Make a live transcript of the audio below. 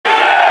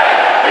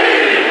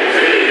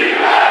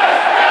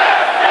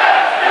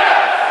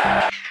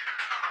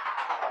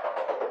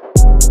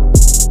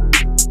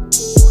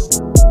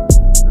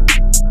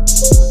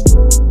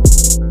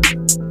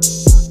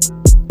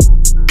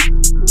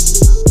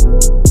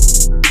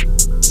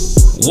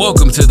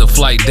Welcome to the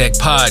Flight Deck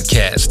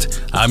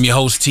Podcast. I'm your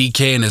host,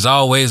 TK, and as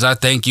always, I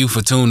thank you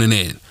for tuning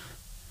in.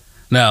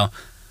 Now,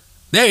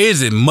 there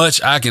isn't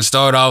much I can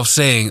start off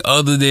saying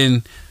other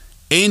than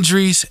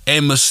injuries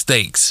and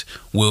mistakes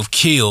will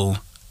kill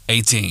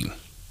a team.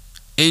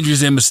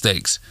 Injuries and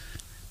mistakes.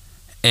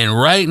 And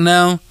right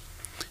now,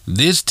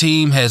 this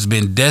team has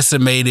been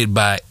decimated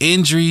by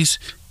injuries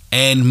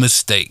and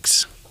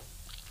mistakes.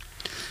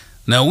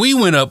 Now, we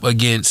went up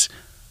against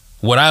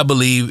what I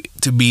believe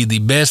to be the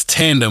best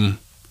tandem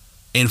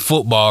in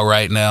football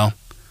right now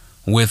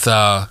with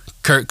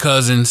Kirk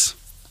Cousins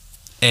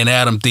and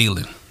Adam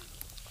Thielen.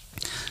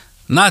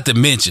 Not to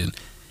mention,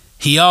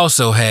 he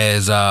also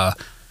has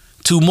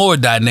two more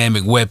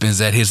dynamic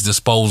weapons at his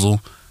disposal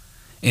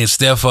in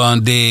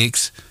Stephon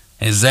Diggs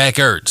and Zach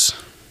Ertz.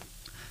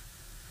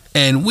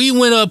 And we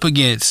went up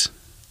against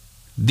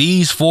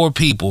these four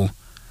people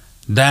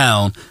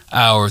down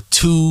our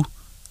two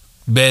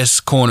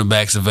best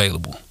cornerbacks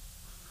available.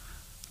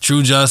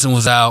 True Johnson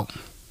was out.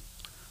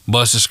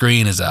 Buster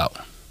Screen is out.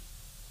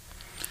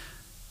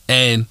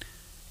 And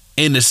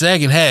in the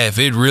second half,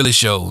 it really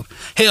showed.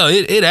 Hell,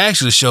 it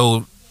actually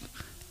showed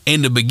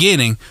in the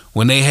beginning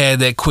when they had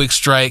that quick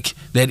strike,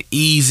 that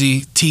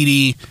easy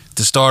TD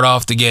to start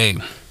off the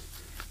game.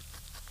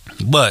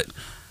 But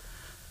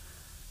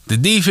the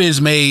defense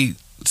made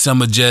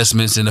some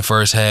adjustments in the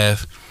first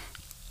half,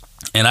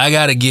 and I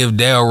got to give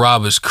Darryl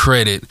Roberts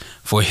credit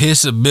for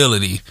his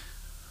ability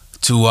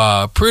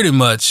to pretty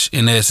much,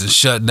 in essence,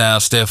 shut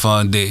down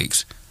Stephon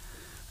Diggs.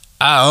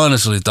 I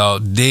honestly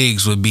thought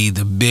Diggs would be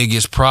the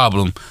biggest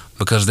problem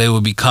because they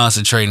would be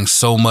concentrating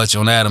so much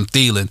on Adam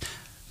Thielen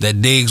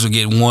that Diggs would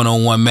get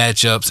one-on-one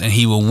matchups and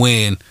he would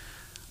win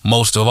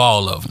most of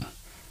all of them.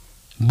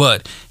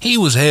 But he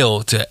was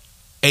held to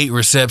 8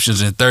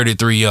 receptions and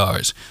 33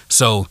 yards.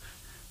 So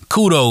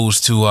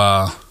kudos to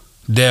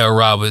Darryl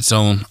Roberts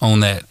on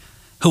that.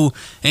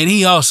 And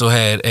he also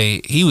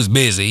he was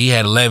busy. He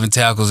had 11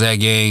 tackles that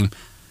game.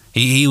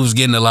 He was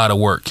getting a lot of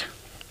work.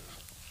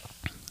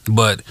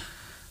 But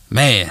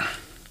man,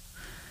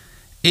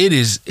 it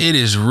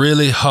is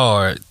really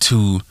hard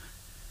to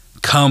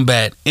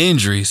combat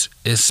injuries,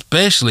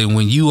 especially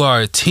when you are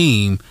a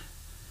team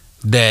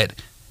that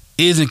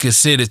isn't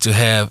considered to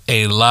have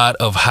a lot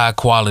of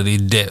high-quality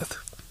depth.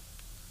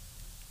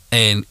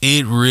 And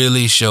it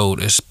really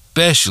showed,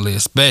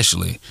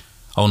 especially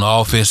on the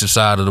offensive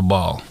side of the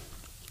ball.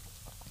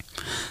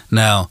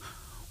 Now,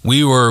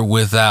 we were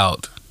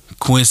without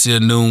Quincy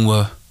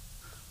Enunwa.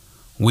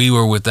 We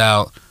were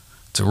without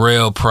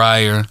Terrell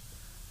Pryor.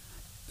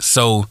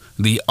 So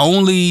the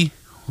only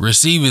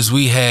receivers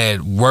we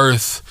had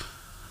worth,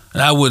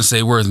 and I wouldn't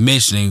say worth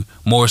mentioning,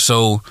 more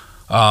so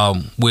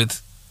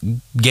with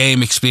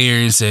game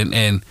experience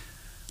and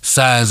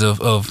signs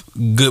of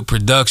good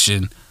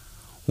production,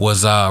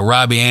 was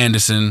Robbie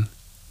Anderson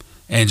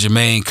and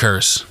Jermaine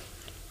Kearse.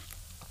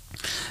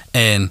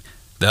 And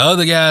the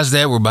other guys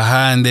that were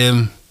behind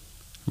them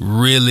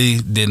really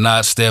did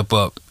not step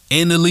up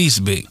in the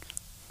least bit.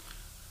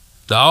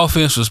 The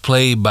offense was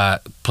plagued by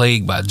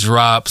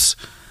drops,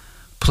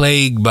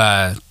 plagued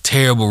by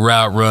terrible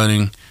route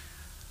running.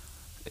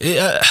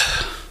 The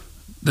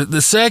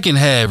second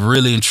half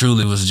really and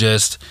truly was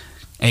just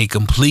a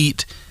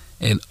complete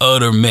and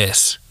utter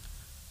mess.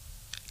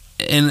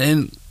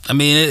 And I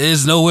mean,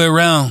 there's no way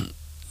around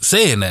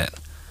saying that.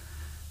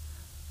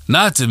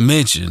 Not to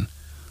mention,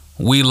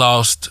 we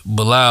lost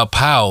Bilal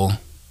Powell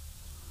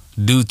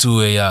due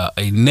to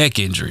a neck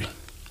injury.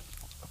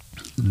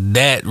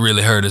 That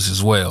really hurt us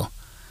as well.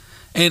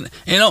 And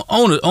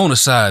on a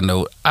side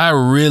note, I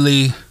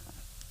really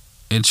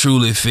and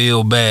truly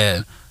feel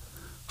bad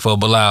for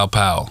Bilal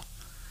Powell.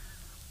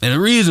 And the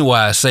reason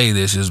why I say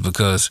this is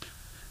because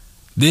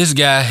this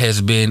guy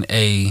has been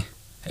a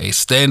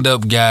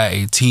stand-up guy,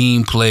 a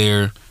team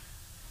player,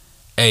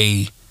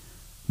 a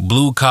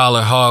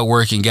blue-collar,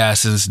 hard-working guy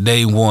since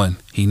day one.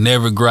 He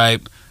never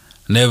griped,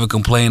 never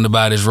complained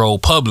about his role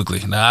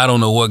publicly. Now, I don't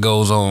know what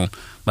goes on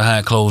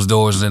behind closed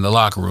doors in the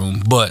locker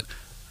room, but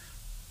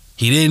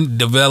he didn't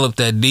develop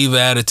that diva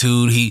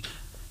attitude.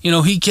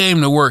 He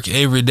came to work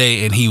every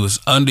day and he was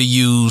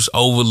underused,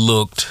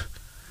 overlooked,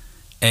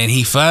 and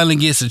he finally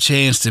gets a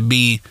chance to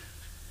be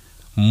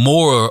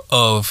more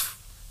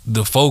of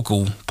the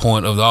focal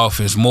point of the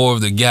offense, more of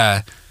the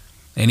guy,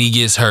 and he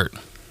gets hurt.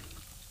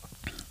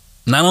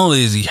 Not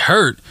only is he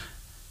hurt,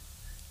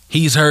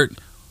 he's hurt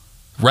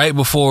right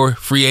before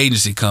free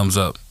agency comes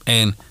up,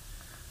 and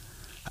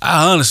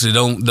I honestly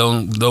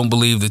don't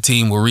believe the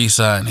team will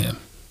re-sign him.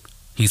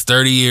 He's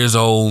 30 years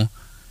old.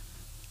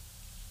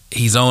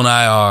 He's on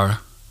IR.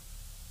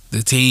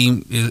 The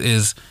team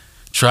is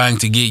trying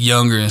to get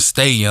younger and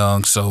stay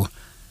young. So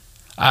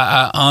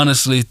I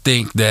honestly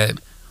think that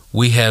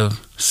we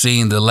have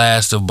seen the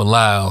last of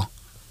Bilal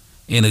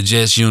in a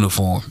Jets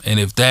uniform. And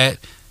if that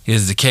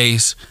is the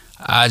case,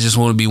 I just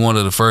want to be one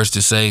of the first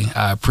to say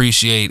I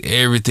appreciate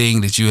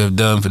everything that you have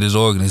done for this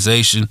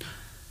organization.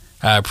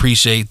 I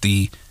appreciate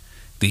the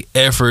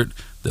effort,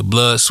 the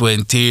blood, sweat,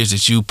 and tears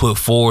that you put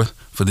forth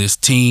for this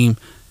team.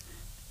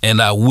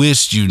 And I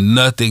wish you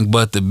nothing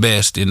but the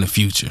best in the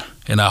future.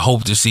 And I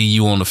hope to see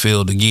you on the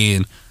field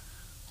again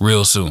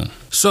real soon.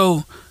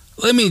 So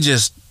let me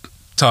just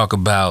talk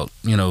about,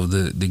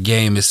 the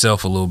game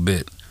itself a little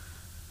bit.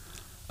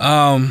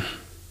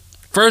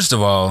 First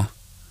of all,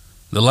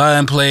 the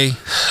line play,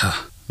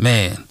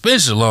 man,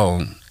 bench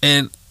alone.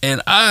 And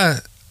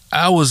I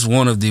was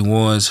one of the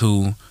ones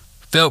who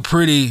felt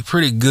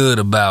pretty good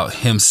about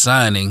him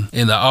signing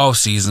in the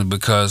offseason,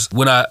 because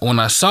when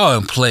I saw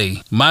him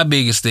play, my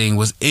biggest thing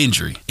was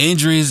injury.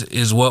 Injuries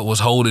is what was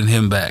holding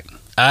him back.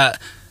 I,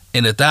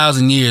 in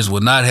 1,000 years,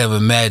 would not have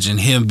imagined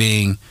him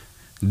being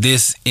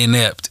this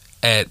inept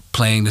at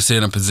playing the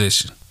center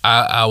position.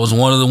 I was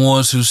one of the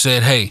ones who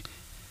said, hey,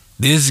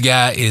 this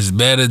guy is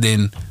better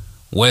than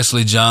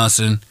Wesley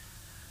Johnson.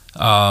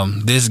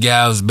 This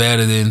guy was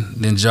better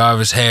than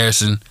Jarvis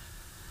Harrison.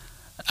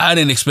 I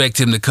didn't expect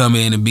him to come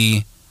in and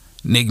be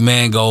Nick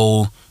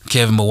Mangold,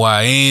 Kevin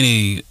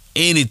Maguire,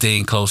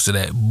 anything close to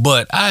that.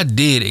 But I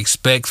did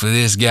expect for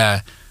this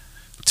guy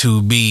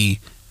to be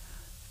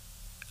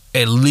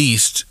at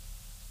least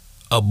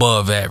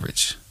above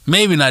average.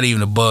 Maybe not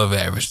even above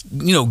average.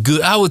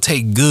 Good. I would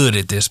take good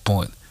at this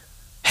point.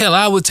 Hell,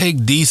 I would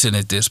take decent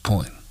at this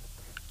point.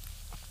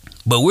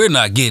 But we're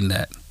not getting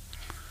that.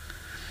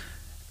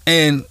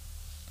 And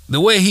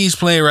the way he's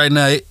playing right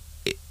now,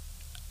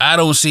 I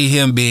don't see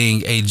him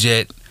being a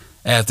Jet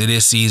after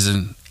this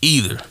season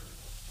either.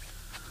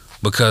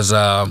 Because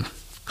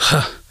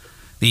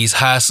these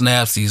high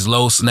snaps, these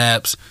low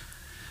snaps,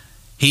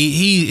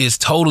 he is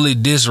totally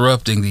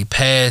disrupting the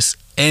pass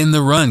and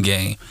the run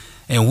game.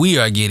 And we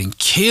are getting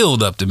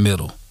killed up the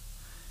middle.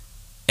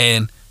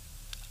 And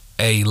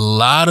a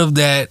lot of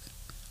that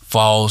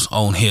falls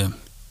on him.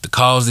 The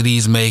calls that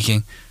he's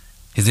making,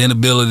 his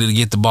inability to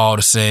get the ball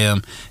to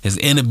Sam, his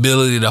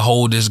inability to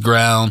hold his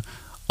ground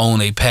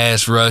on a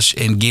pass rush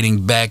and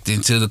getting backed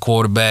into the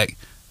quarterback.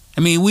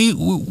 I mean,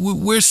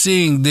 we're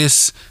seeing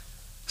this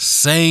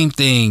same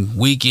thing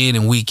week in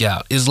and week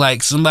out. It's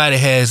like somebody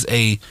has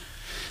a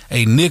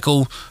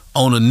nickel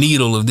on a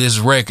needle of this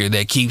record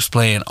that keeps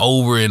playing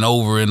over and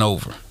over and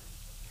over.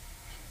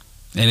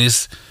 And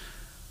it's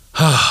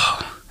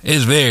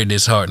very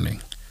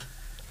disheartening.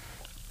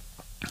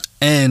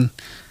 And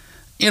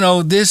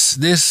this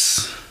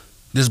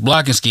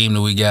blocking scheme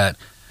that we got,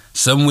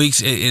 some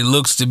weeks it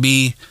looks to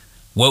be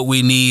what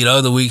we need,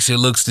 other weeks it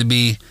looks to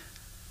be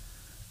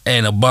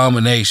an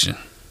abomination.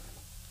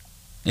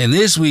 And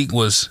this week it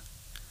was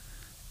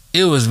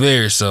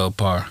very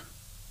subpar.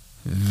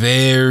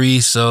 Very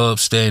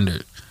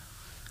substandard.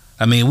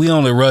 I mean, we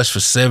only rushed for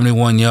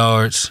 71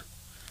 yards.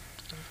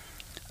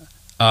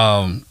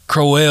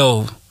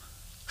 Crowell,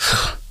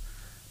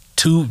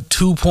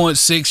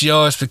 2.6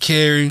 yards per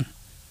carry.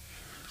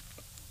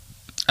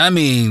 I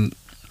mean,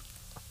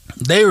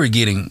 they were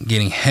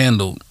getting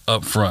handled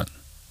up front.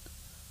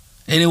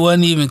 And it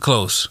wasn't even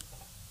close.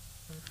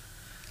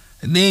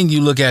 And then you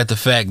look at the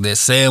fact that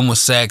Sam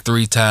was sacked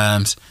 3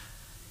 times.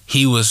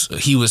 He was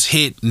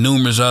hit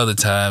numerous other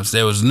times.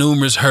 There was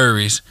numerous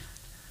hurries.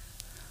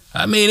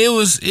 I mean, it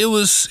was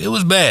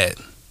bad.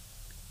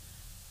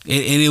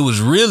 And it was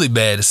really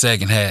bad the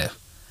second half.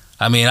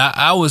 I mean,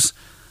 I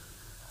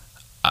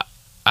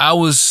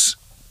was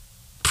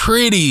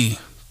pretty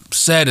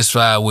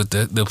satisfied with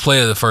the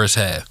play of the first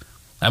half.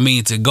 I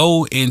mean, to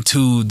go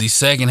into the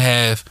second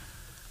half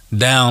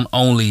down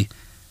only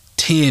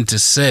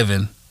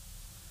 10-7,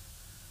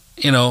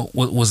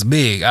 was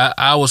big.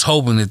 I was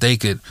hoping that they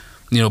could,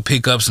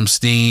 pick up some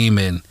steam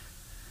and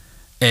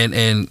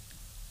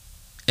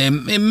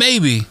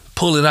maybe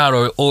pull it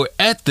out, or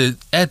at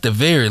the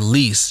very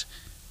least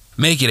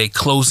make it a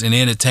close and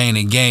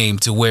entertaining game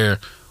to where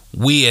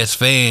we as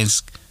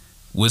fans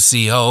would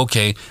see, oh,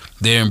 okay,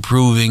 they're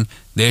improving.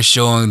 They're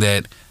showing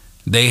that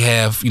they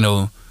have,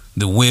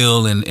 the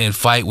will and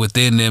fight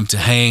within them to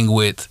hang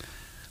with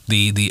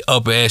the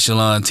upper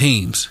echelon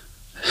teams.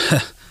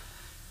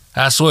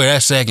 I swear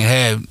that second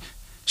half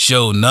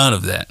showed none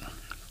of that.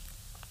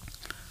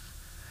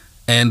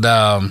 And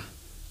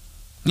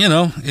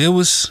it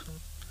was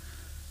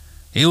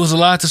a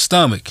lot to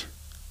stomach.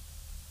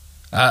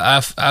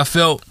 I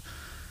felt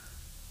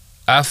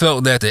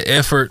that the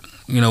effort,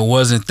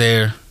 wasn't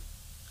there.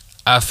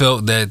 I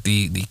felt that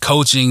the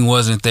coaching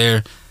wasn't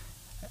there.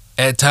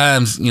 At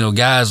times,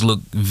 guys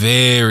looked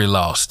very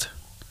lost,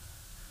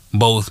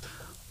 both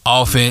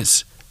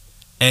offense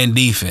and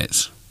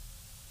defense.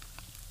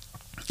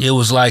 It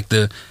was like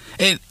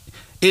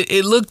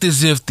it looked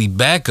as if the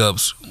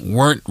backups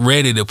weren't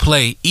ready to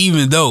play,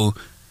 even though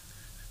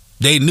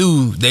they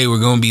knew they were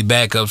going to be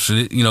backups for,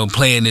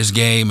 playing this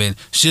game and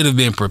should have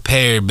been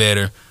prepared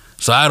better.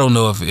 So I don't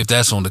know if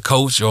that's on the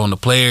coach or on the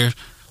players,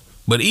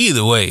 but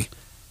either way,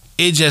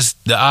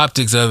 the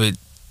optics of it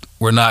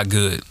were not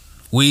good.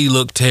 We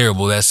looked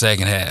terrible that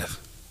second half.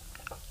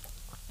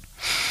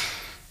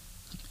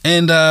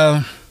 And,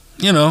 I'm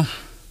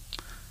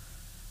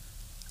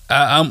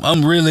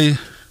really,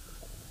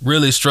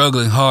 really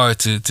struggling hard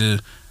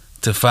to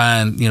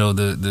find,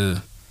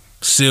 the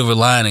silver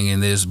lining in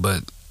this,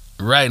 but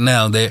right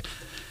now there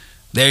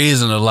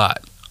isn't a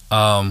lot.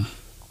 I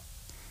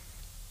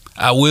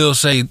will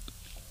say,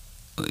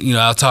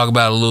 I'll talk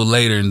about it a little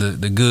later in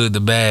the good, the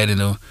bad, and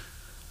the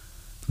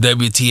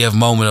WTF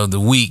moment of the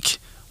week.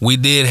 We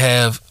did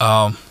have,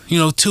 2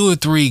 or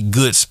 3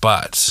 good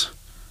spots,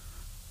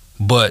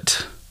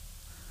 but,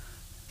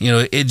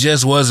 it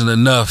just wasn't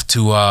enough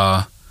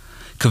to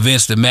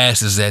convince the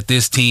masses that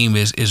this team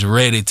is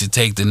ready to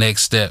take the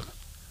next step.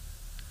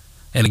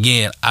 And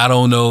again, I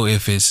don't know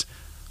if it's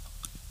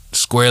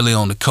squarely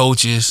on the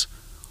coaches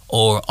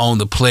or on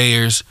the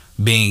players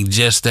being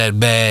just that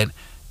bad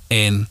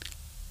and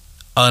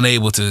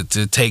unable to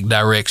take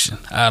direction.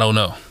 I don't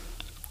know.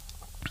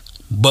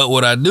 But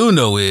what I do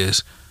know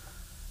is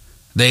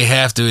they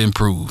have to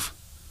improve.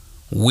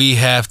 We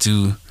have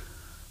to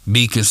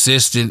be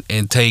consistent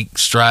and take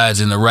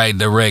strides in the right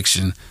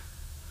direction,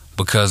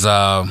 because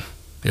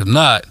if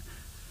not,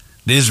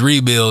 this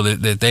rebuild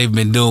that they've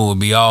been doing will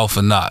be all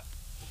for naught.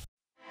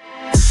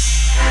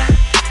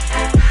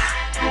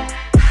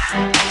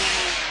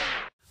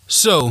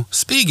 So,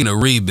 speaking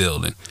of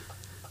rebuilding,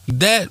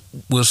 that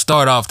will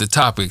start off the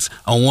topics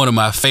on one of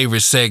my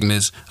favorite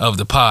segments of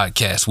the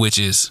podcast, which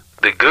is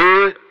the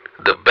good,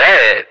 the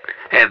bad,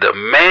 and the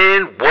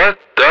man, what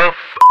the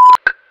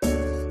fuck?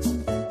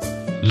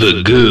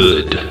 The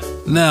good.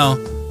 Now,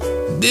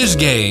 this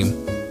game,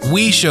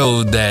 we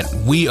showed that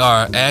we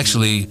are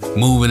actually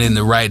moving in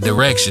the right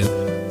direction,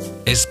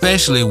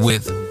 especially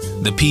with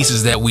the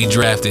pieces that we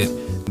drafted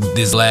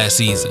this last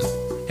season.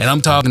 And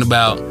I'm talking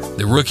about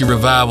the rookie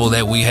revival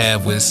that we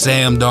have with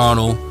Sam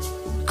Darnold,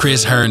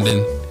 Chris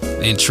Herndon,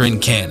 and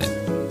Trent Cannon.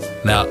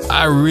 Now,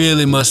 I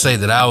really must say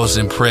that I was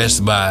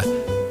impressed by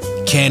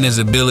Cannon's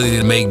ability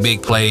to make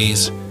big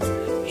plays.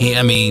 He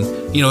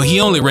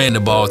only ran the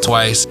ball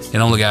twice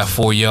and only got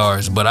 4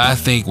 yards, but I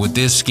think with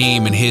this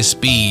scheme and his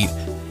speed,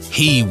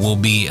 he will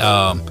be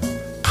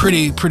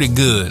pretty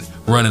good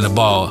running the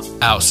ball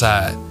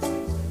outside.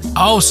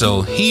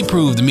 Also, he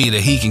proved to me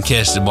that he can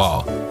catch the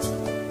ball.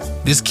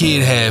 This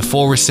kid had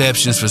 4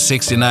 receptions for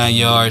 69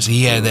 yards.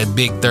 He had that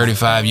big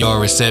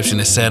 35-yard reception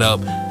to set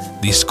up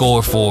the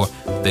score for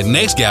the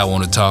next guy I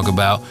want to talk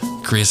about,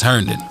 Chris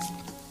Herndon.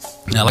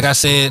 Now, like I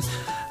said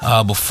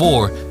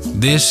before,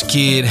 this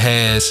kid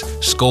has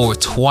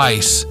scored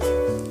twice,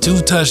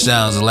 2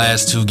 touchdowns the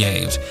last 2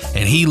 games,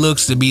 and he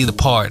looks to be the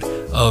part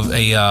of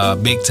a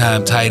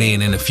big-time tight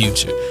end in the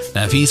future.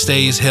 Now, if he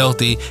stays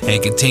healthy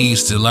and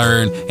continues to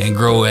learn and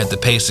grow at the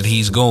pace that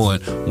he's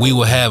going, we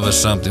will have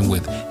us something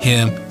with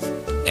him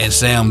and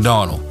Sam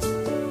Darnold.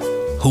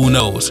 Who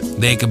knows?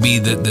 They could be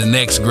the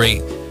next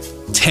great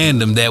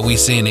tandem that we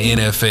see in the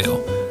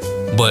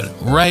NFL. But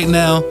right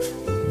now,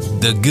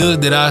 the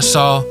good that I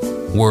saw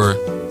were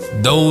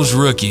those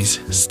rookies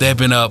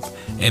stepping up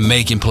and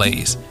making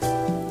plays.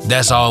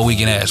 That's all we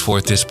can ask for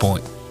at this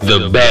point.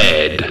 The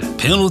bad.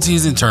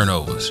 Penalties and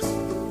turnovers.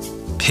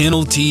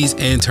 Penalties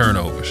and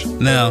turnovers.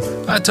 Now,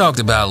 I talked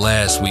about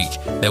last week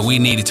that we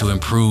needed to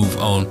improve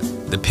on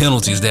the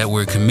penalties that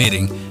we're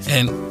committing,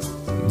 and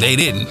they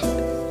didn't.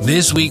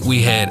 This week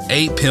we had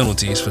 8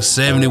 penalties for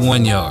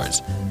 71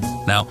 yards.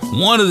 Now,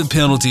 one of the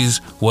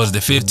penalties was the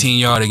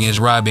 15-yard against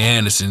Robbie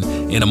Anderson.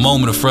 In a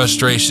moment of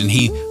frustration,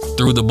 he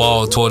threw the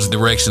ball towards the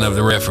direction of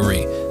the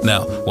referee.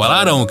 Now, while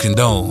I don't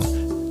condone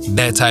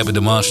that type of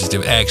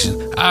demonstrative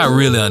action, I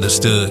really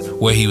understood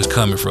where he was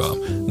coming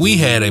from. We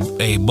had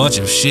a bunch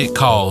of shit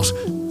calls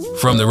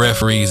from the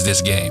referees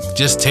this game.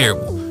 Just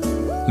terrible.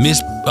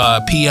 Missed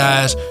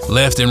PIs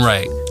left and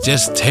right.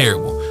 Just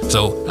terrible.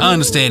 So I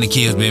understand the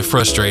kid's been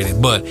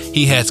frustrated, but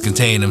he has to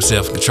contain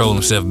himself and control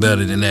himself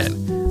better than that.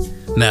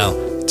 Now,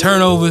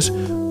 turnovers,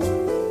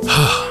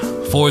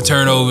 4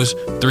 turnovers,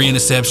 3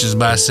 interceptions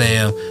by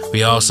Sam.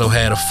 We also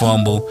had a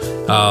fumble.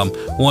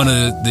 One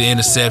of the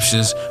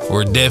interceptions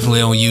were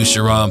definitely on you,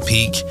 Sharon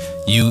Peak.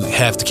 You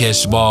have to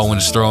catch the ball when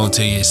it's thrown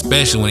to you,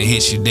 especially when it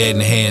hits you dead in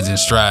the hands in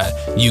stride.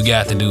 You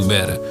got to do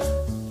better.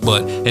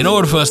 But in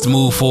order for us to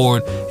move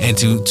forward and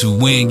to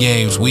win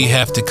games, we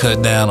have to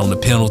cut down on the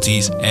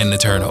penalties and the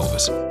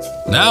turnovers.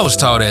 Now, I was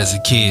taught as a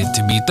kid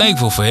to be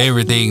thankful for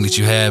everything that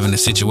you have in the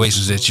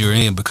situations that you're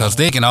in, because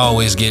they can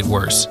always get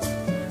worse.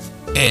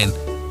 And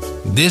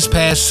this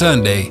past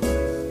Sunday,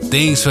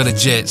 things for the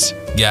Jets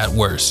got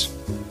worse.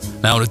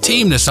 Now, the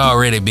team that's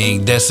already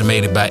being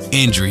decimated by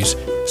injuries,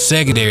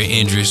 secondary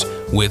injuries,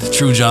 with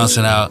True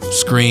Johnson out,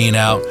 Screen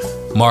out,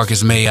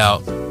 Marcus May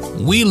out,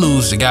 we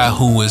lose the guy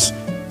who was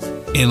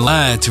in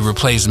line to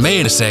replace May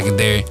in the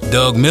secondary,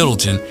 Doug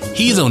Middleton.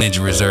 He's on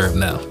injury reserve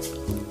now.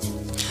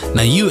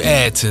 Now, you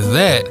add to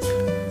that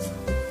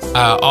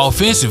our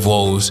offensive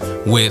woes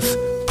with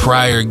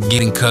Pryor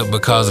getting cut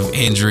because of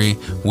injury,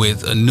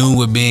 with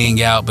Anua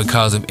being out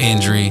because of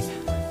injury.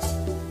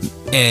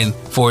 And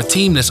for a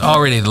team that's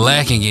already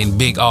lacking in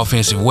big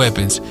offensive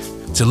weapons,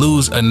 to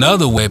lose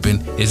another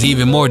weapon is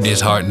even more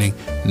disheartening.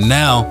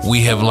 Now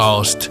we have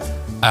lost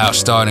our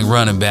starting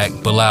running back,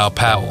 Bilal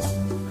Powell.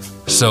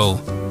 So,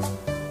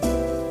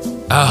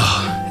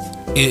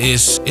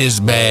 it's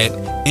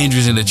bad.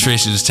 Injuries and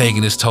attrition is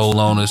taking its toll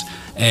on us.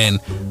 And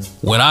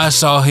when I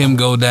saw him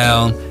go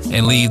down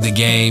and leave the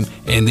game,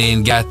 and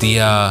then got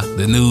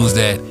the news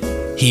that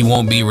he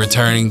won't be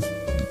returning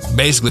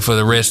basically for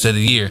the rest of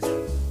the year.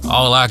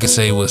 All I could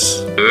say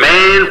was,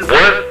 man,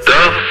 what the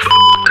f***?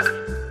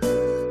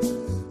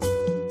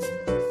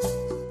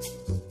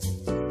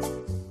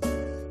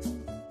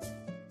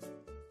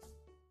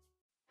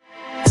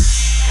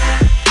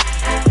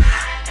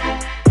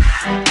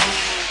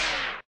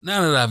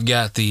 now that I've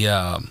got the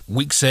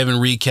Week 7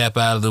 recap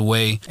out of the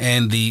way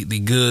and the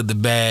good, the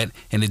bad,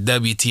 and the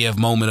WTF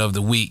moment of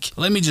the week,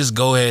 let me just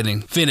go ahead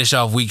and finish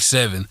off Week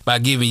 7 by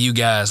giving you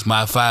guys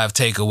my 5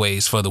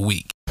 takeaways for the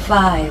week.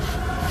 5,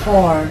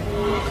 4,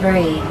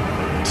 3,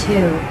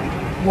 2,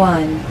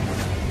 1.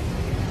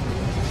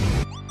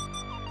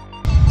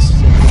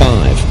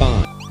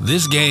 5.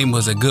 This game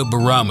was a good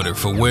barometer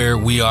for where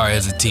we are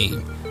as a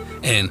team.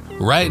 And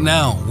right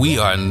now, we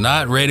are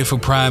not ready for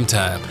prime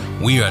time.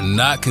 We are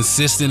not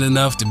consistent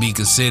enough to be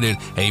considered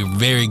a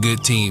very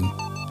good team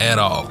at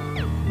all.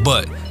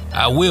 But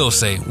I will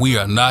say we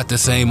are not the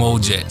same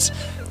old Jets.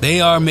 They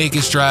are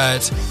making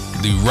strides,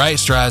 the right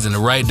strides in the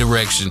right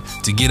direction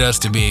to get us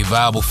to be a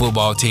viable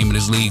football team in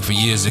this league for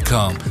years to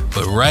come.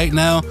 But right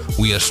now,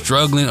 we are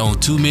struggling on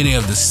too many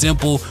of the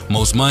simple,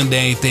 most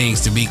mundane things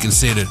to be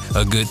considered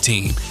a good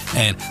team.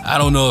 And I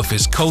don't know if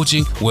it's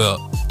coaching.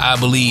 Well, I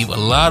believe a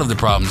lot of the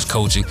problem is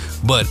coaching,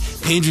 but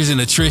injuries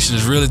and attrition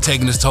is really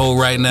taking its toll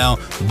right now.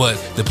 But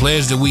the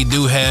players that we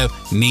do have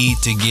need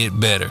to get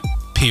better,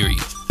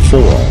 period. 4.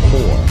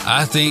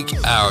 I think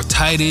our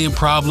tight end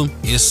problem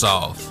is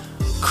solved.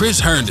 Chris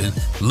Herndon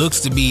looks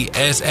to be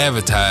as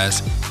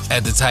advertised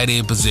at the tight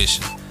end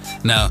position.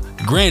 Now,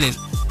 granted,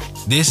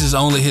 this is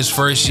only his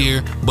first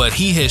year, but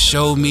he has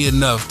showed me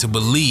enough to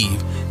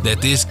believe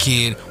that this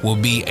kid will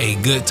be a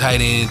good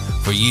tight end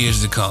for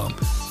years to come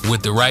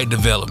with the right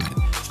development.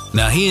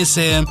 Now, he and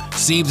Sam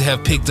seem to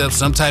have picked up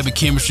some type of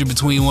chemistry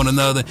between one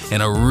another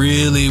and are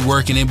really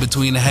working in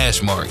between the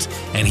hash marks,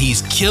 and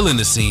he's killing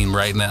the scene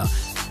right now.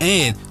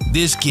 And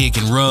this kid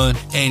can run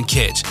and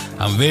catch.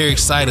 I'm very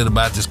excited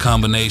about this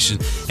combination,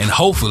 and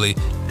hopefully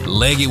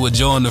Leggett will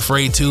join the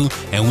fray too,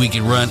 and we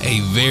can run a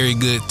very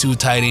good 2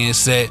 tight end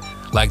set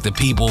like the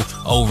people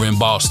over in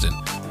Boston.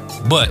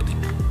 But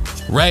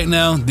right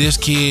now, this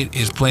kid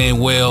is playing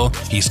well.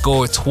 He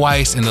scored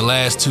twice in the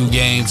last 2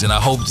 games, and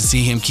I hope to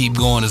see him keep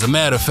going. As a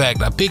matter of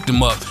fact, I picked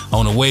him up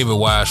on the waiver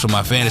wires for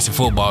my fantasy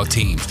football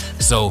teams.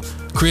 So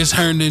Chris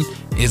Herndon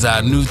is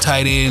our new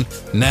tight end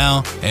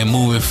now and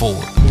moving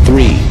forward.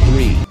 3.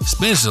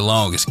 Spencer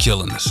Long is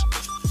killing us.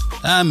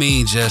 I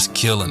mean, just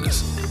killing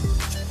us.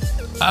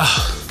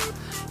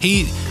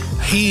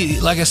 He,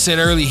 like I said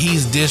earlier,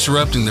 he's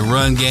disrupting the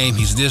run game.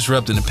 He's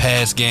disrupting the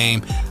pass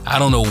game. I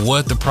don't know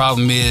what the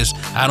problem is.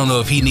 I don't know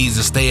if he needs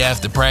to stay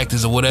after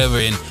practice or whatever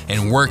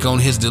and work on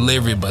his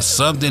delivery, but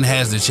something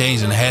has to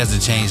change, and it has to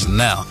change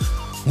now.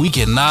 We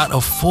cannot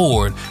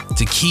afford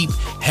to keep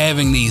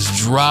having these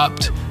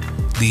dropped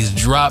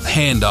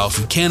handoffs.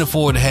 We can't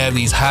afford to have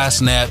these high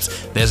snaps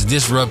that's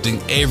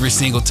disrupting every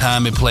single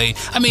time and play.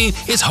 I mean,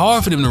 it's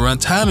hard for them to run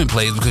timing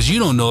plays because you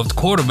don't know if the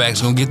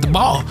quarterback's going to get the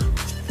ball.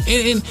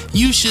 And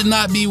you should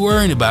not be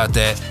worrying about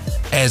that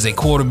as a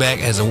quarterback,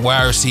 as a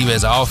wide receiver,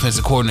 as an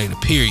offensive coordinator,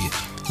 period.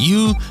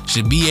 You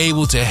should be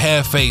able to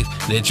have faith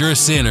that your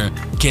center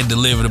can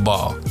deliver the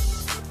ball.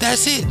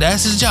 That's it.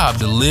 That's his job,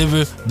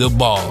 deliver the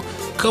ball.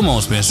 Come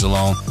on, Spencer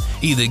Long.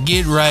 Either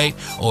get right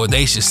or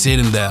they should sit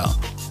him down,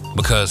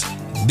 because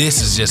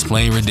this is just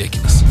plain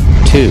ridiculous.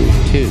 2.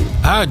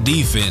 Our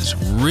defense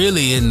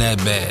really isn't that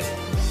bad.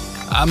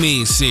 I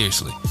mean,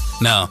 seriously.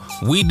 Now,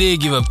 we did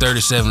give up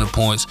 37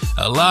 points.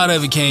 A lot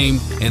of it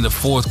came in the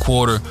fourth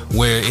quarter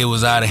where it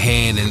was out of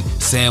hand and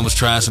Sam was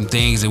trying some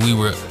things and we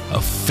were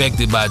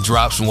affected by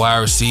drops from wide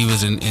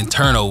receivers and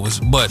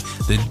turnovers. But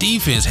the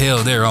defense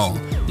held their own,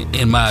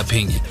 in my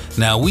opinion.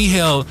 Now, we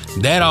held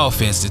that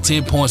offense to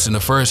 10 points in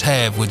the first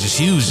half, which is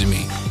huge to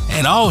me.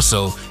 And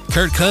also,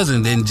 Kirk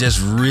Cousins didn't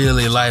just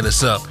really light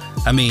us up.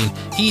 I mean,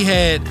 he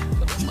had,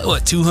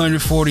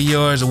 240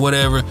 yards or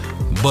whatever,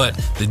 but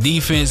the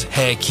defense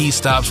had key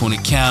stops when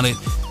it counted.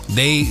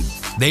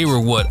 They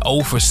were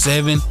 0 for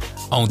 7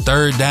 on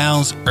third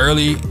downs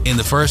early in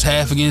the first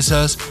half against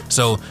us.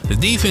 So the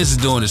defense is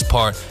doing its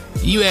part.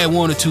 You add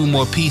 1 or 2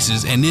 more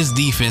pieces and this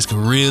defense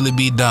can really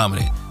be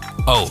dominant.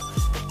 Oh,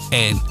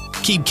 and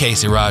keep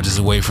Casey Rogers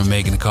away from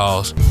making the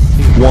calls.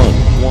 1.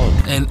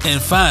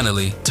 And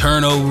finally,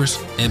 turnovers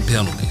and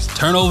penalties.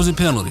 Turnovers and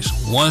penalties,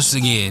 once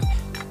again,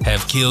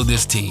 have killed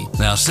this team.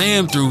 Now,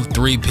 Sam threw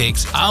 3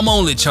 picks. I'm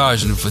only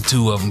charging him for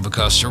 2 of them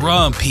because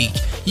Sharon Peak,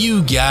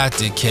 you got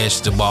to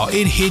catch the ball.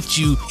 It hit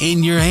you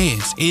in your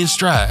hands, in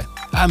stride.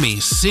 I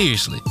mean,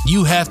 seriously,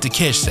 you have to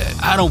catch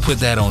that. I don't put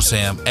that on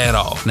Sam at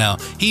all. Now,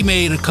 he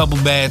made a couple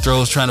bad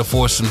throws trying to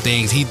force some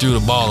things. He threw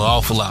the ball an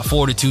awful lot,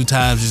 42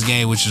 times this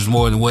game, which is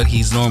more than what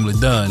he's normally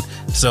done.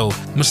 So,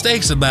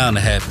 mistakes are bound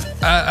to happen.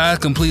 I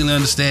completely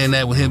understand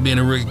that with him being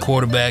a rookie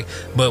quarterback,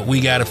 but we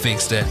got to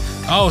fix that.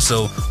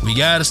 Also, we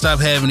got to stop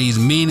having these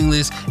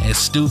meaningless and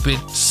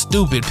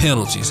stupid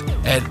penalties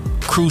at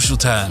crucial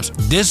times.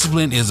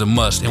 Discipline is a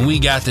must, and we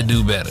got to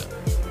do better.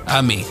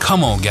 I mean,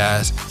 come on,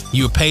 guys.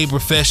 You're paid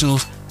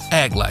professionals.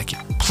 Act like it.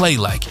 Play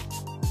like it.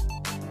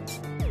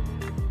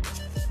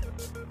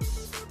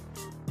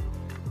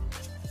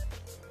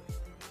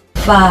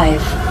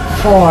 5,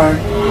 4,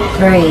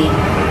 3,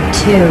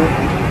 2,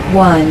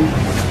 1.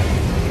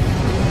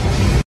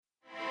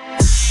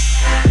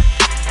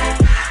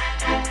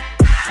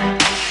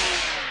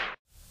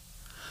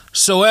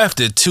 So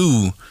after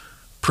two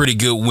pretty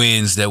good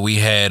wins that we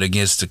had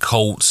against the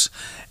Colts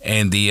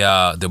and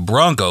the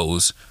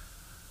Broncos,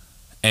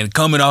 and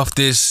coming off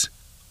this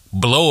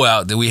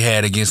blowout that we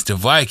had against the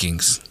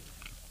Vikings,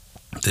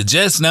 the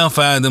Jets now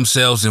find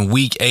themselves in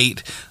Week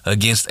 8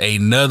 against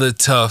another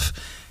tough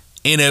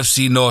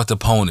NFC North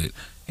opponent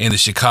in the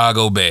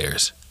Chicago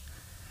Bears.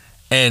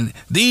 And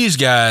these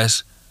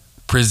guys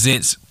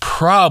presents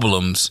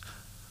problems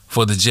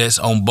for the Jets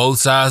on both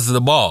sides of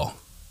the ball.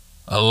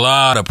 A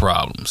lot of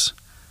problems.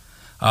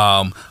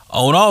 On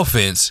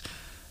offense,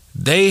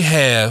 they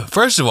have,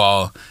 first of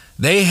all,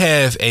 they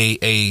have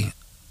an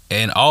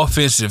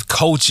offensive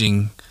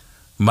coaching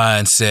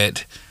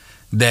mindset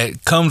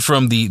that comes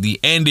from the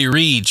Andy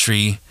Reid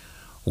tree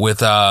with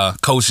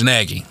Coach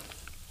Nagy.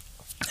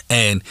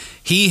 And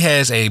he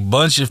has a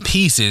bunch of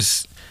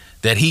pieces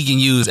that he can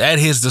use at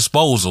his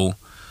disposal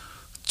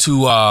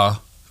to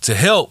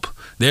help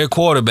their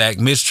quarterback,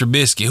 Mitch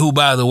Trubisky, who,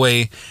 by the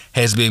way,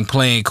 has been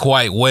playing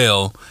quite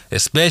well,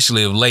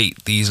 especially of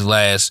late these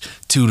last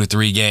 2 to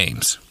 3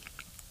 games.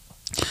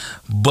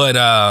 But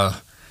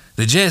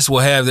the Jets will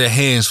have their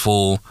hands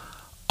full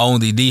on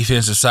the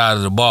defensive side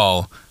of the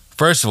ball.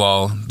 First of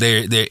all,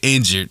 they're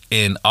injured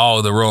in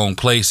all the wrong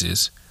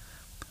places.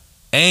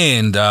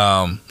 And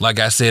like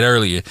I said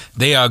earlier,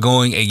 they are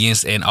going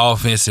against an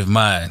offensive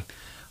mind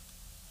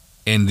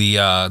in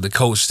the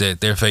coach that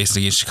they're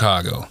facing against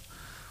Chicago.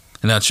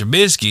 Now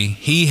Trubisky,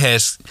 he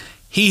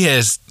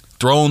has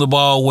thrown the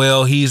ball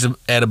well. He's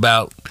at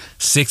about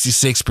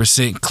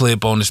 66%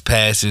 clip on his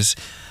passes.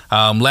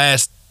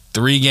 Last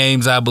 3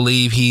 games, I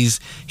believe, he's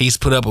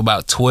put up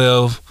about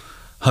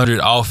 1,200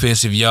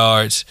 offensive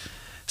yards.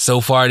 So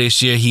far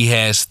this year, he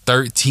has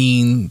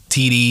 13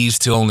 TDs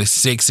to only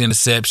 6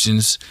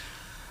 interceptions.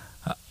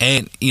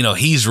 And,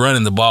 he's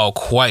running the ball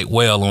quite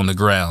well on the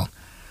ground.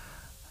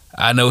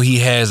 I know he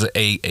has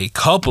a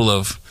couple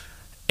of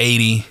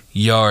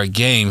 80-yard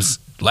games.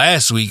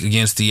 Last week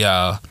against the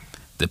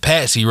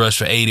Pats, he rushed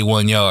for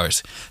 81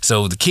 yards.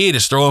 So the kid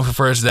is throwing for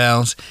first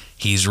downs.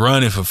 He's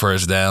running for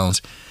first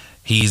downs.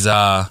 He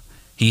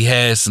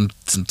has some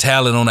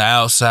talent on the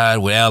outside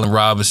with Allen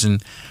Robinson.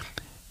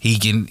 He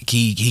can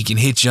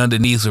hit you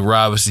underneath with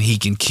Robinson. He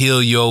can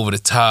kill you over the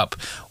top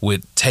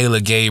with Taylor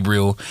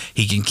Gabriel.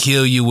 He can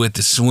kill you with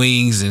the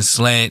swings and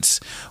slants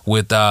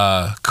with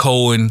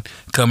Cohen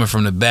coming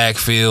from the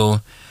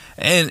backfield.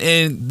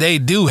 And they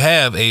do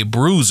have a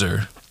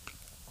bruiser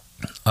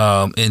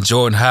in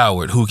Jordan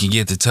Howard who can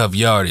get the tough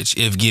yardage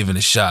if given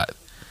a shot.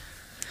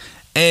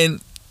 And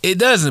it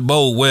doesn't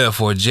bode well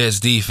for a Jets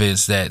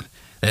defense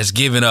that's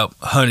given up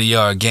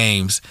 100-yard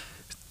games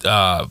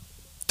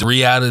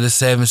 3 out of the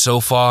 7 so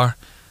far,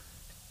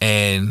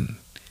 and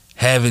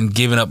haven't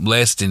given up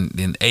less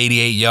than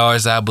 88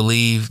 yards, I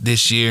believe,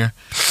 this year.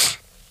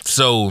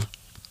 So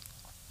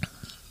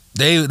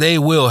they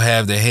will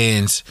have their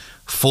hands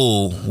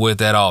full with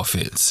that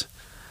offense.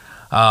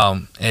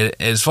 And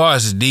as far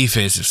as the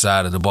defensive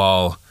side of the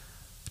ball,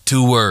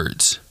 2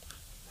 words: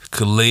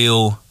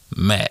 Khalil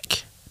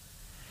Mack.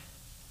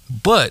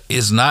 But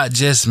it's not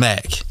just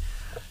Mack.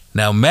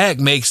 Now, Mack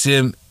makes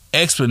him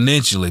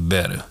exponentially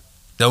better.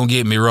 Don't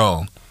get me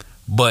wrong.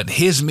 But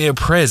his mere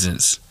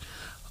presence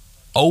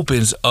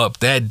opens up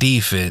that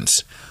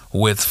defense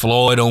with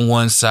Floyd on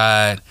one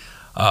side,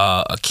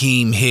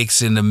 Akeem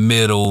Hicks in the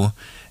middle,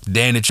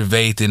 Danny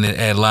Trevathan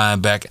at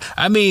linebacker.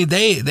 I mean,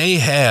 they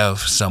have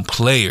some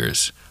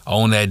players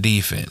on that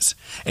defense.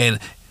 And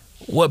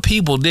what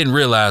people didn't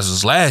realize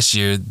was last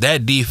year,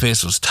 that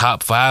defense was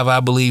top 5,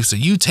 I believe. So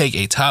you take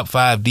a top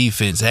 5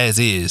 defense as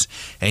is,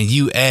 and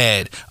you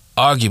add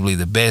arguably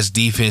the best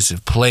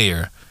defensive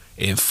player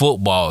in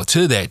football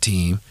to that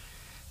team,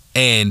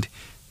 and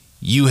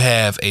you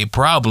have a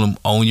problem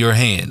on your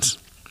hands.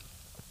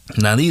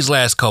 Now, these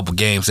last couple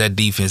games, that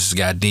defense has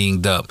got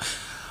dinged up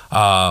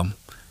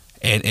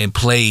and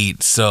played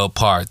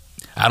subpar.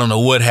 I don't know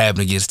what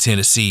happened against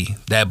Tennessee.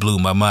 That blew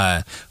my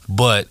mind.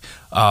 But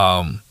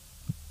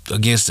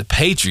against the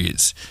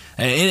Patriots,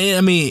 and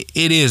I mean,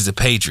 it is the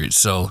Patriots,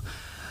 so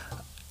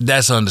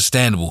that's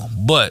understandable.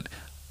 But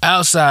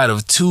outside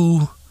of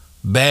 2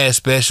 bad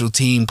special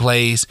team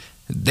plays,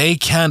 they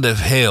kind of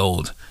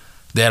held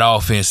that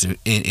offense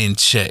in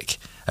check.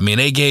 I mean,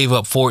 they gave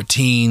up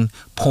 14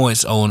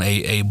 points on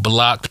a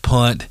blocked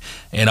punt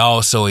and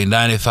also a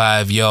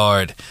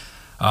 95-yard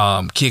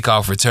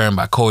kickoff return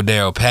by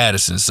Cordero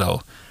Patterson.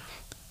 So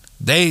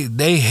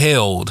they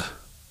held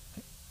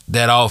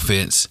that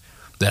offense,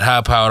 that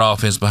high-powered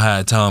offense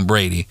behind Tom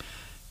Brady,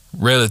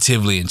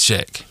 relatively in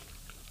check,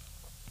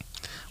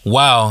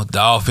 while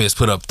the offense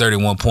put up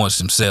 31 points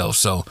themselves.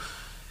 So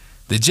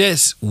the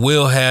Jets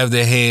will have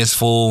their hands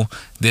full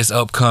this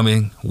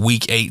upcoming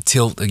Week 8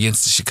 tilt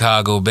against the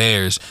Chicago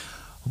Bears.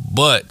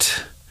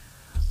 But,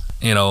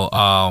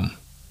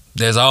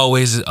 there's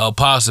always a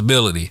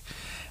possibility.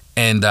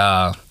 And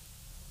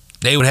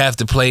they would have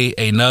to play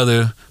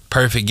another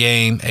perfect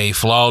game, a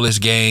flawless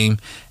game,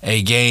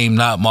 a game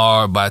not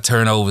marred by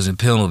turnovers and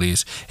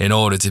penalties in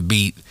order to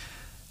beat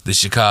the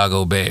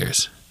Chicago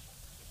Bears.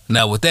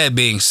 Now, with that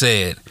being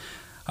said,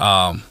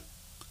 I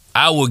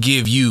will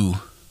give you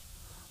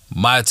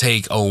my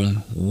take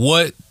on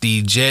what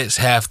the Jets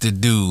have to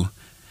do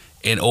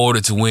in order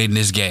to win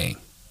this game.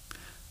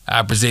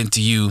 I present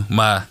to you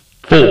my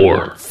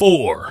Four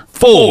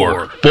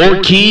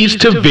keys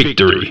to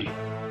victory.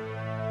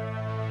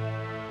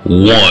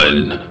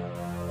 1.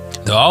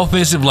 the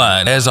offensive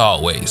line, as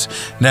always.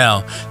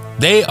 Now,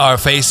 they are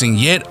facing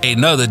yet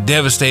another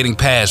devastating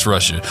pass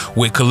rusher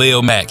with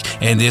Khalil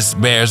Mack and this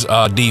Bears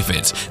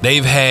defense.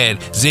 They've had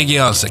Ziggy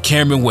Ansah,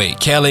 Cameron Wade,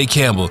 Calais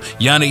Campbell,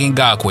 Yannick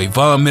Ngakoue,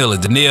 Von Miller,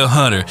 Danielle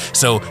Hunter.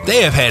 So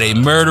they have had a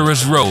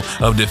murderous row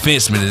of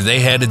defensemen that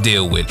they had to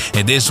deal with,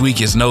 and this week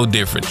is no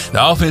different.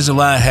 The offensive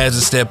line has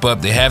to step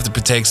up. They have to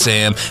protect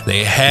Sam.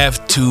 They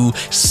have to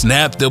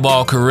snap the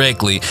ball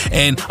correctly,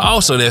 and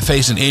also they're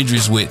facing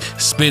injuries with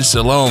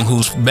Spencer Long,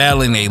 who's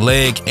battling a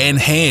leg and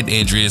hand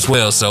injury as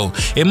well. So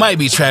it might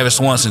be Travis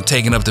Swanson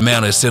taking up the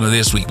mantle at center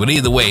this week, but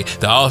either way,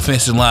 the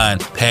offensive line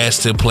has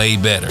to play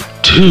better.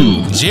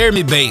 2.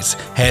 Jeremy Bates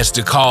has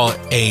to call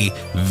a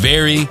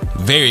very,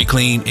 very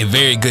clean and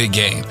very good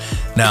game.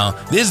 Now,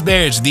 this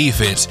Bears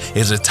defense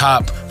is a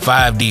top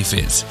 5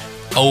 defense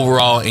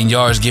overall in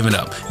yards given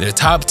up. They're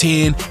top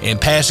 10 in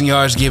passing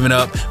yards given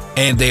up,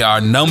 and they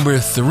are number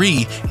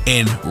 3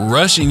 in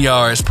rushing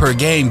yards per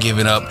game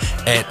given up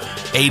at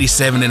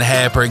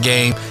 87.5 per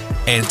game,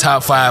 and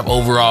top 5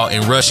 overall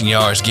in rushing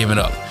yards given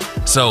up.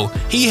 So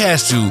he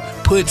has to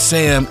put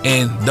Sam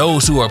and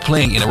those who are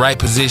playing in the right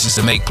positions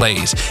to make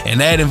plays, and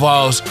that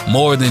involves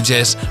more than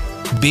just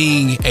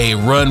being a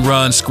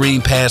run,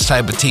 screen pass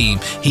type of team.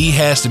 He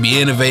has to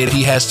be innovative.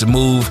 He has to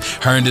move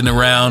Herndon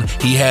around.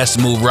 He has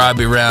to move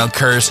Robbie around,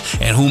 Curse,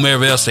 and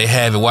whomever else they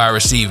have at wide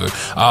receiver.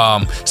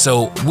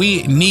 So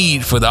we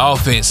need for the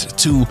offense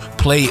to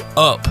play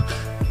up,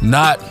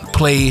 not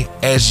play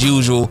as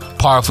usual,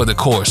 par for the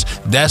course.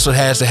 That's what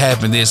has to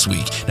happen this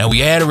week. Now,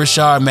 we added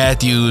Rashard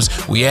Matthews.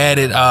 We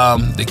added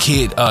the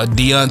kid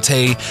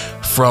Deontay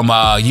from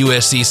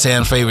USC,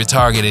 Sam's favorite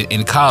target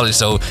in college,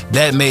 so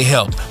that may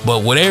help.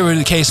 But whatever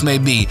the case may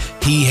be,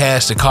 he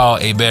has to call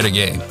a better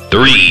game.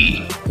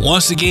 3.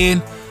 Once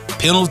again,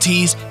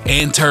 penalties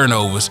and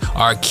turnovers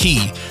are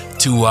key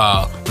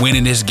to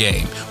winning this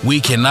game. We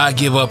cannot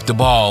give up the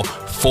ball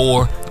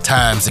 4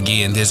 times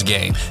again this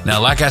game.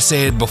 Now, like I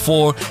said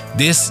before,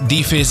 this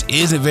defense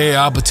isn't very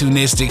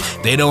opportunistic.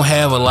 They don't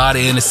have a lot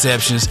of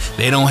interceptions.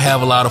 They don't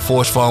have a lot of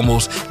forced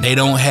fumbles. They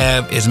don't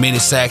have as many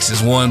sacks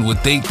as one would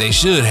think they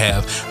should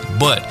have,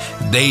 but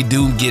they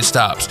do get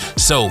stops.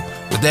 So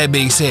with that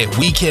being said,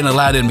 we can't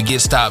allow them to get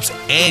stops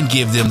and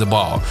give them the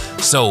ball.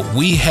 So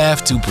we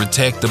have to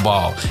protect the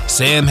ball.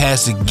 Sam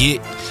has to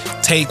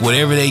take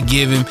whatever they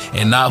give him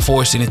and not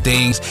force any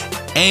things,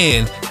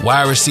 and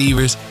wide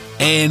receivers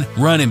and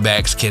running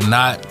backs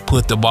cannot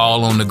put the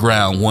ball on the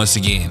ground once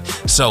again.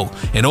 So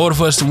in order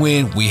for us to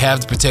win, we have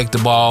to protect the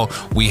ball.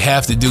 We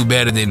have to do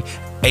better than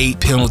 8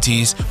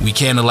 penalties. We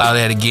can't allow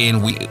that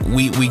again.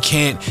 We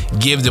can't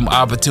give them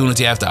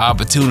opportunity after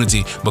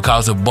opportunity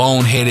because of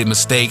boneheaded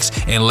mistakes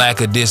and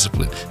lack of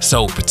discipline.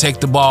 So protect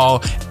the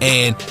ball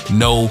and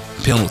no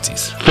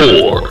penalties.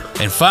 4.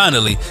 And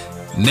finally,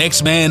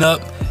 next man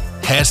up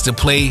has to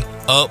play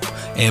up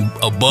and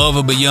above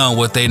and beyond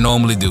what they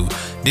normally do.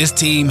 This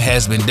team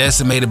has been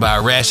decimated by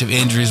a rash of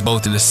injuries,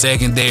 both in the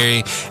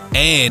secondary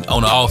and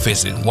on the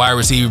offensive. Wide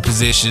receiver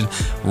position,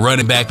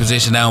 running back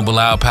position now,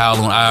 Bilal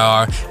Powell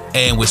on IR,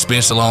 and with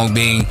Spencer Long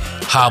being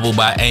hobbled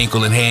by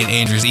ankle and hand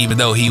injuries, even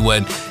though he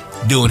wasn't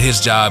doing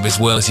his job as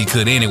well as he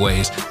could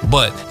anyways.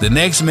 But the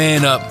next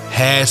man up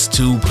has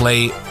to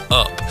play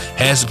up,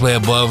 has to play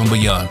above and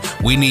beyond.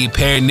 We need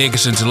Perry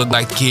Nickerson to look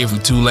like the kid from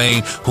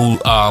Tulane who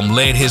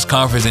led his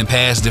conference in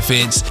pass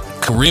defense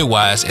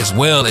career-wise, as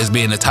well as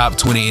being the top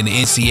 20 in the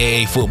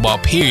NCAA football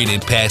period in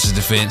passes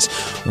defense.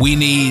 We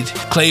need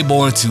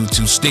Claiborne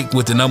to stick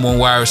with the number 1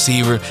 wide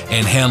receiver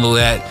and handle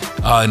that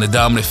in a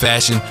dominant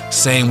fashion.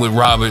 Same with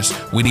Roberts.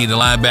 We need the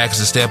linebackers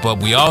to step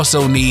up. We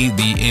also need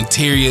the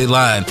interior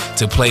line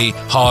to play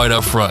hard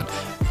up front.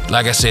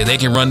 Like I said, they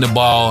can run the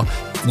ball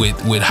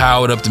with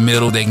Howard up the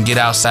middle. They can get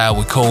outside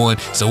with Cohen.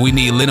 So we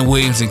need Leonard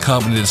Williams and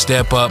company to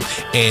step up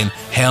and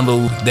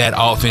handle that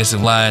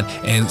offensive line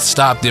and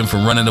stop them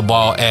from running the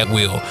ball at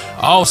will.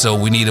 Also,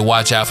 we need to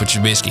watch out for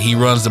Trubisky. He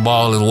runs the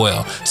ball as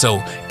well.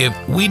 So if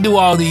we do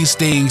all these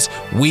things,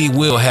 we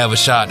will have a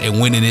shot at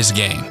winning this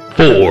game.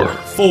 4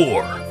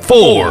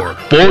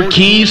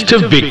 keys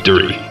to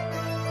victory.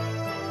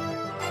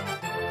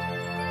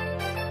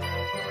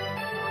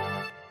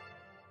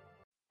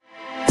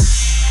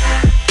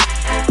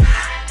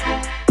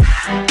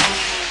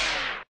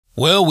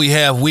 Well, we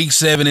have week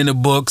 7 in the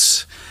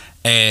books,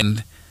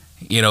 and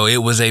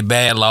it was a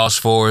bad loss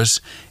for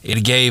us.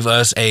 It gave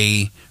us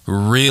a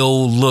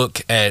real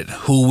look at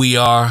who we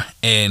are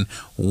and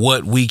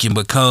what we can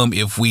become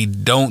if we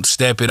don't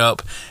step it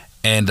up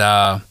and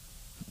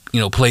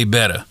play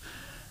better.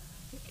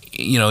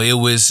 It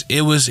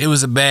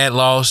was a bad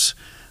loss,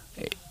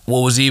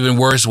 what was even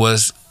worse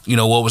was,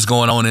 what was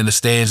going on in the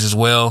stands as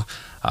well.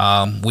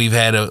 We've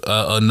had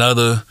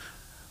another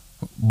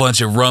bunch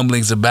of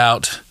rumblings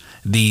about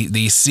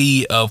the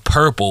sea of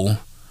purple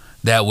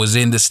that was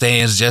in the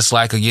stands, just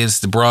like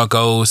against the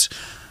Broncos.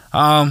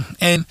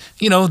 And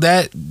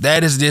that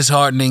is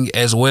disheartening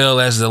as well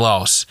as the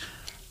loss.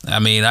 I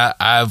mean,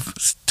 I've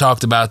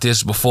talked about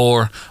this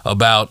before,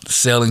 about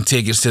selling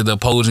tickets to the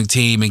opposing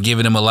team and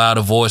giving them a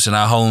louder voice in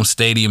our home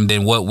stadium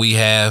than what we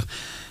have.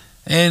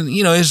 And,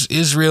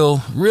 it's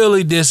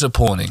really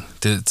disappointing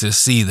to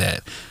see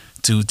that,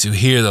 to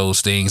hear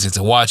those things and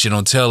to watch it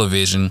on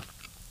television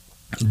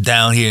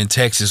down here in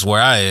Texas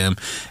where I am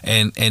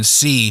and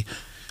see,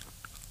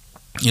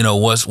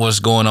 what's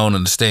going on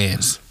in the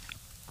stands.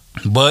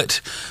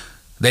 But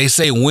they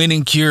say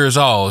winning cures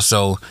all.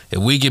 So if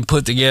we can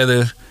put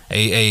together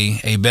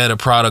a better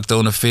product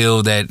on the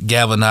field that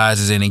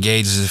galvanizes and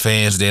engages the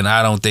fans, then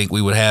I don't think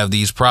we would have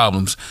these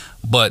problems.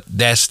 But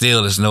that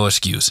still is no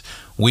excuse.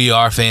 We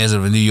are fans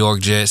of the New York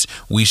Jets.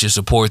 We should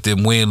support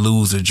them, win,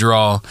 lose, or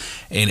draw,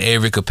 in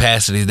every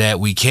capacity that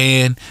we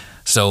can.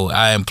 So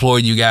I implore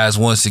you guys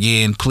once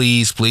again,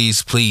 please,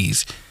 please,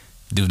 please,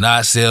 do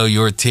not sell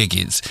your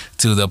tickets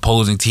to the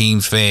opposing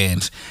team's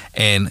fans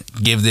and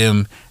give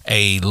them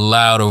a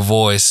louder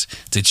voice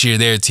to cheer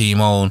their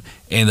team on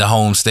in the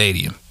home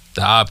stadium.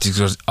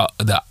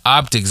 The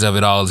optics of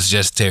it all is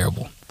just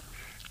terrible.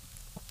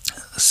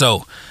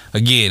 So,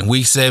 again,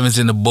 Week 7's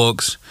in the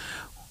books.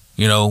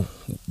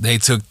 They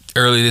took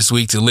early this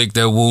week to lick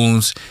their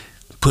wounds,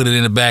 put it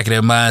in the back of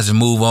their minds, and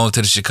move on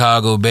to the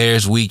Chicago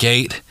Bears Week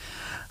 8.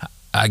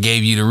 I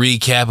gave you the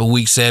recap of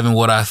Week 7,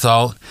 what I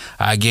thought.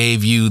 I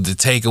gave you the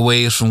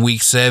takeaways from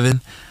Week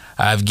 7.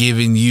 I've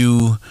given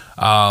you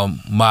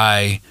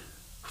my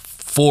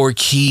 4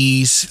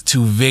 keys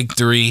to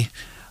victory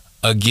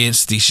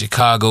against the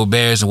Chicago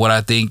Bears and what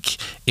I think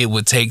it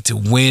would take to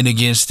win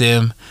against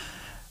them.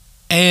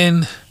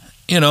 And,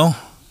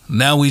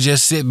 now we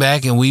just sit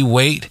back and we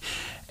wait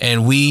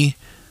and we,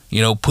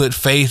 put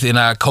faith in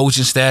our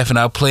coaching staff and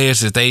our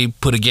players that they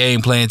put a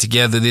game plan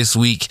together this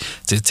week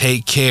to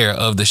take care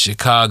of the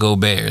Chicago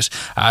Bears.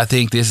 I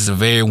think this is a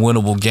very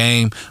winnable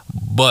game,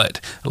 but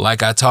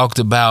like I talked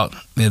about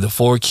in the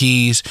 4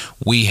 keys,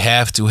 we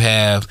have to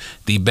have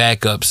the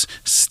backups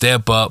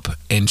step up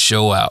and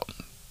show out.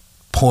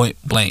 Point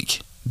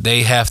blank.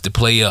 They have to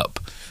play up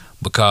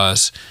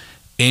because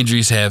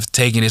injuries have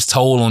taken its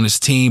toll on this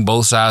team,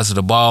 both sides of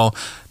the ball,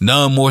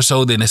 none more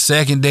so than the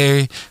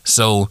secondary.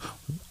 So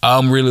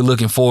I'm really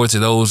looking forward to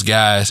those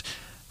guys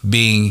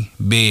being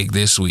big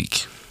this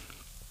week.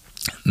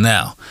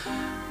 Now,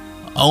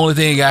 only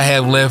thing I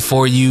have left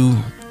for you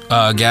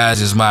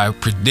guys is my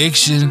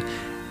prediction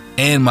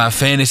and my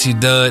fantasy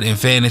dud and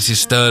fantasy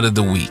stud of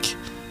the week.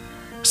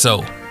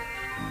 So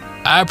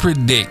I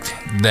predict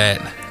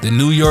that the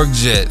New York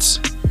Jets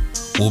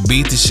will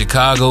beat the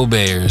Chicago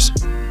Bears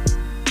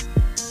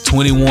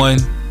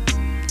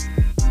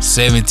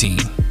 21-17.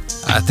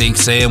 I think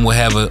Sam will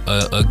have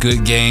a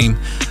good game,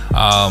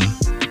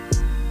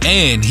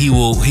 and he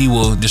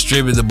will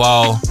distribute the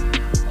ball,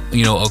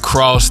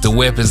 across the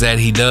weapons that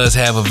he does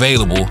have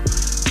available,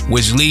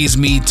 which leads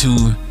me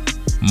to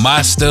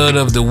my stud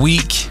of the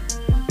week.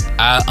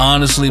 I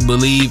honestly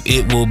believe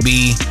it will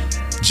be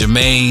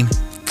Jermaine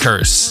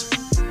Kearse.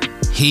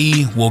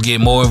 He will get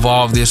more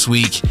involved this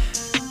week.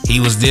 He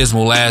was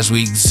dismal last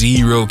week,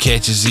 0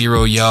 catches,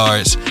 0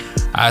 yards.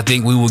 I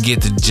think we will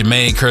get the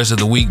Jermaine Kearse of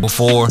the week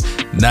before,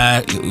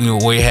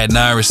 where he had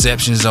 9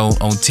 receptions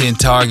on 10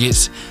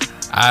 targets.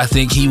 I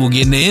think he will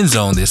get in the end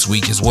zone this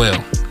week as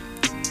well.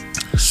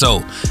 So,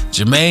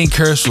 Jermaine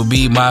Kearse will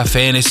be my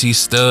fantasy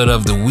stud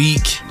of the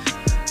week.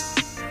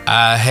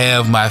 I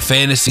have my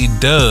fantasy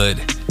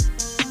dud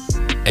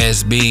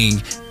as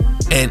being,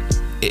 and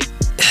it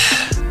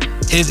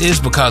is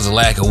because of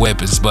lack of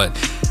weapons, but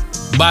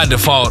by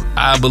default,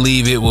 I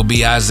believe it will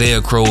be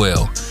Isaiah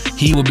Crowell.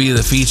 He will be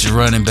the featured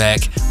running back,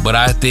 but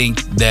I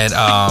think that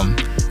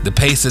the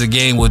pace of the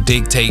game will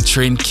dictate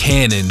Trent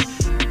Cannon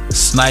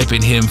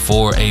sniping him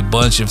for a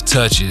bunch of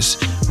touches,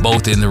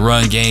 both in the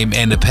run game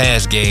and the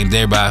pass game,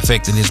 thereby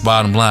affecting his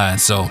bottom line.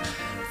 So,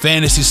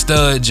 fantasy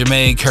stud,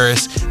 Jermaine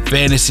Kearse.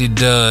 Fantasy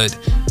dud,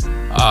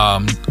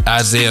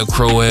 Isaiah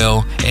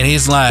Crowell. And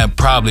his line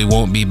probably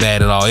won't be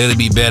bad at all. It'll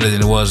be better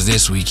than it was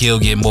this week. He'll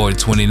get more than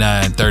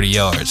 29, 30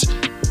 yards.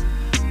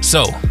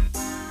 So,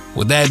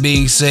 with that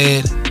being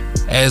said,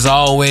 as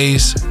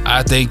always,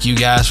 I thank you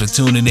guys for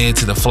tuning in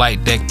to the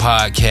Flight Deck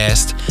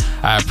Podcast.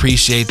 I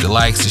appreciate the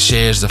likes, the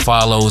shares, the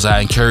follows.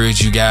 I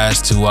encourage you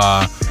guys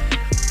to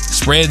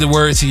spread the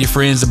word to your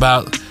friends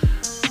about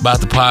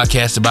the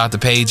podcast, about the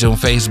page on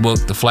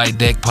Facebook, the Flight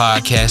Deck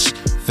Podcast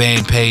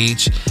fan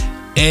page.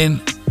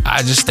 And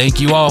I just thank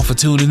you all for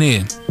tuning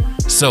in.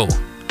 So,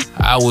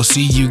 I will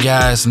see you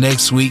guys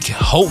next week,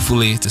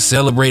 hopefully to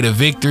celebrate a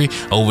victory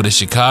over the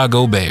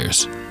Chicago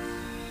Bears.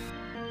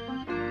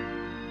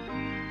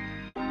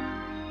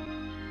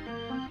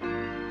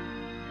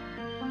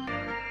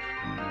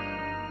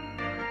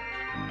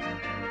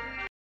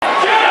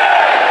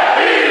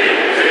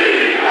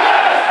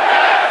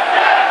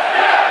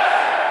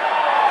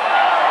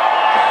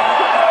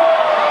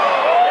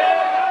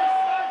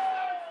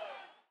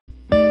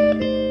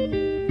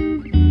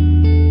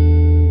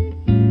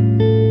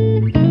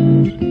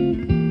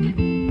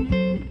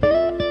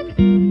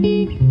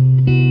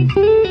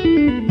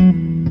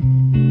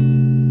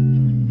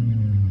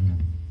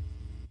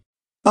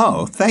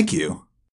 Oh, thank you.